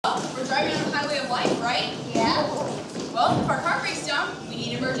highway of life, right? Yeah. Well, if our car breaks down, we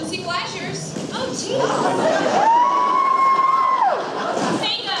need emergency flashers. Oh, gee.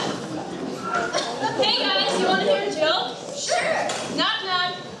 Hey guys, you want to hear a joke? Sure. Knock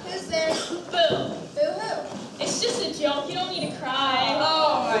knock. Who's there? Boo. Boo-hoo. It's just a joke. You don't need to cry.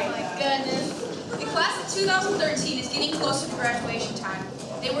 Oh my Goodness. The class of 2013 is getting closer to graduation time.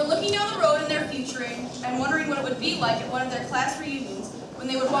 They were looking down the road in their future and wondering what it would be like at one of their class reunions when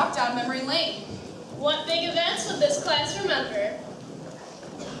they would walk down memory lane. What big events would this class remember?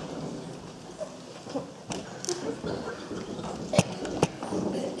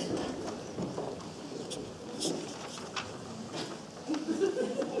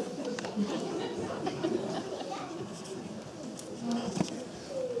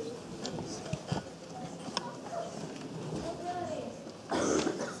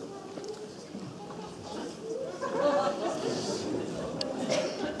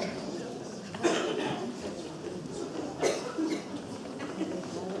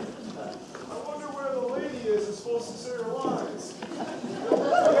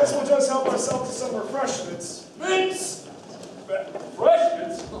 Help ourselves to some refreshments. Mints!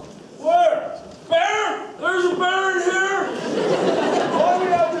 Refreshments? Where? Bear? There's a bear in here? Why do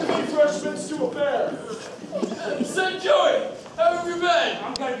we have to feed refreshments to a bear? Say, Joey, how have you been?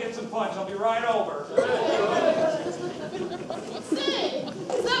 I'm gonna get some punch. I'll be right over. Say,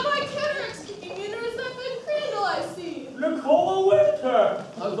 is that my cataracts kicking in, or is that the candle I see? Nicole Whitaker.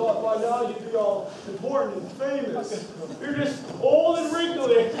 I thought by now you'd be all important and famous. You're just old and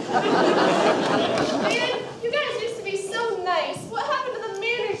wrinkly. Man, you guys used to be so nice. What happened to the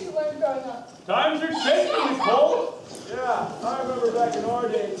manners you learned growing up? Times are changing, Nicole. Yeah, I remember back in our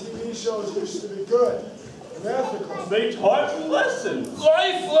day, TV shows used to be good and ethical. They taught you lessons.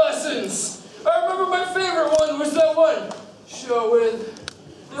 Life lessons. I remember my favorite one was that one show with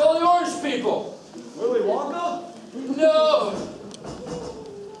the all the orange people. Willy Wonka? No.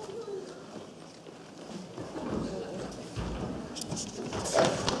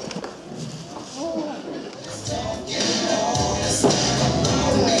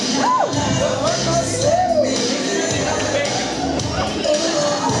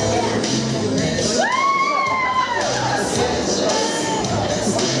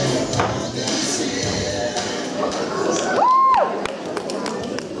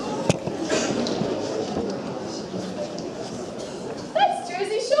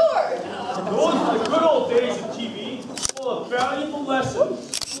 Valuable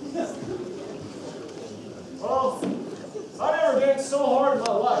lessons. Well, I never danced so hard in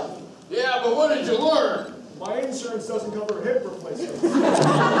my life. Yeah, but what did you learn? My insurance doesn't cover hip replacements.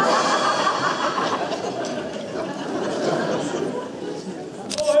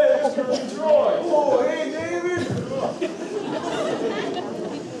 Oh, hey, it's Kirby Troy. Oh, hey, David.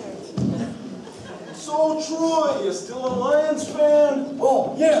 So, Troy, you still a Lions fan?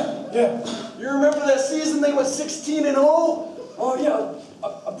 Oh, yeah. You remember that season they went 16-0? Oh, yeah.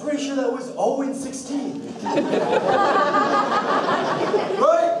 I'm pretty sure that was 0-16.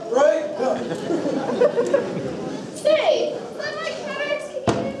 Right? Yeah. Say, is that my cataracts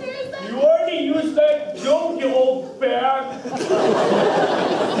kicking in, or is that... You already used that joke, you old bag.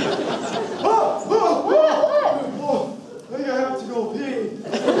 What? I think I have to go pee.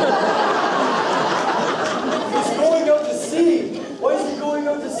 He's going out to sea. Why is he going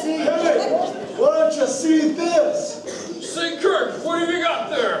out to sea? Hey, why don't you see this? Say, Kirk, what have you got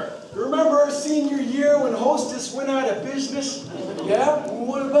there? You remember our senior year when Hostess went out of business? Yeah?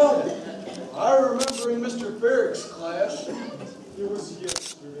 What about it? I remember in Mr. Ferrick's class. It was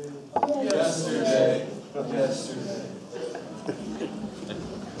yesterday. Yesterday.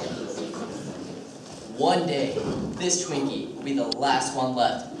 One day, this Twinkie will be the last one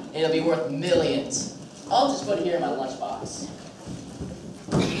left, and it'll be worth millions. I'll just put it here in my lunchbox.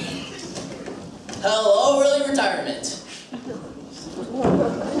 Hello, early retirement.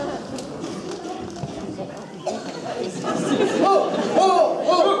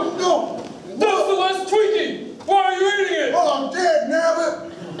 Oh, no! That's the last Twinkie! Why are you eating it? Oh, I'm dead, nabbit!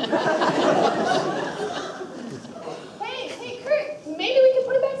 Hey, Kurt, maybe we can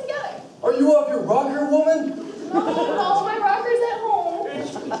put it back together. Are you off your rocker, woman? No, my rocker's at home.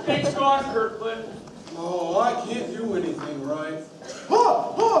 It's gone, Kirkland. Oh, I can't do anything right. Oh!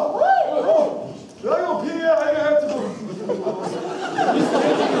 Did I go pee? I have to go.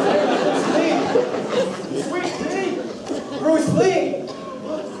 Sweet tea? Bruce Lee!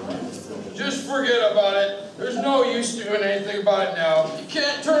 Just forget about it. There's no use doing anything about it now. You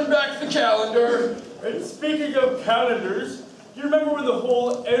can't turn back the calendar. And speaking of calendars, do you remember when the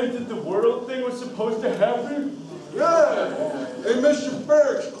whole end of the world thing was supposed to happen? Yeah, in Mr.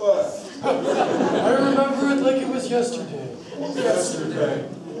 Ferrick's class. yesterday. Yesterday.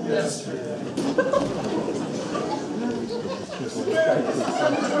 Yesterday.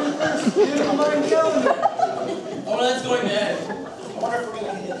 Oh, that's going to end. I wonder if we're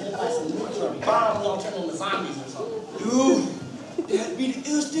going to get hit by some nuclear bombs and all turn into zombies or something. Dude, that'd be the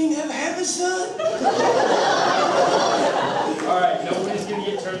illest thing to ever happen, son. Alright, nobody's gonna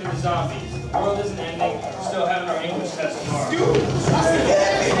get turned into zombies. The world isn't ending. We're still having our English test tomorrow. Dude,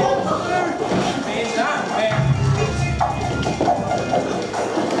 Man's not, man.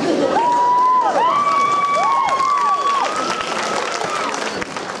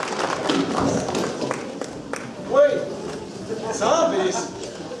 wait, zombies?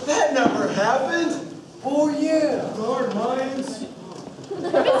 That never happened. Oh yeah, darn mines.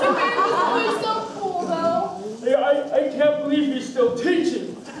 Mr. Bear was always so cool, though. Hey, I can't believe you're still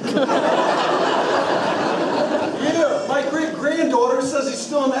teaching. Yeah, my great-granddaughter says he's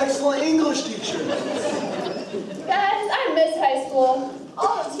still an excellent English teacher. Guys, I miss high school.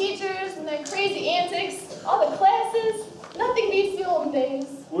 All the teachers and their crazy antics, all the classes. Nothing beats the old days.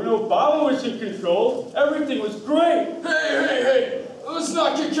 When Obama was in control, everything was great. Hey, let's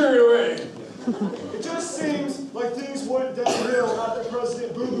not get carried away. It just seems like things went downhill after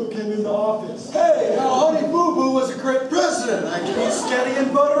President Boo Boo came into office. Hey, now Honey Boo Boo was a great president. I could eat spaghetti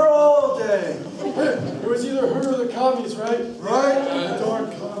and butter all day. Hey, it was either her or the commies, right? Right? Darn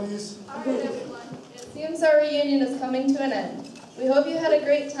commies. All right, everyone. It seems our reunion is coming to an end. We hope you had a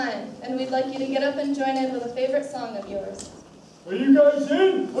great time, and we'd like you to get up and join in with a favorite song of yours. Are you guys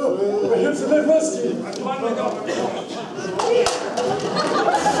in? Oh, my hips are a bit rusty. I'm finally going.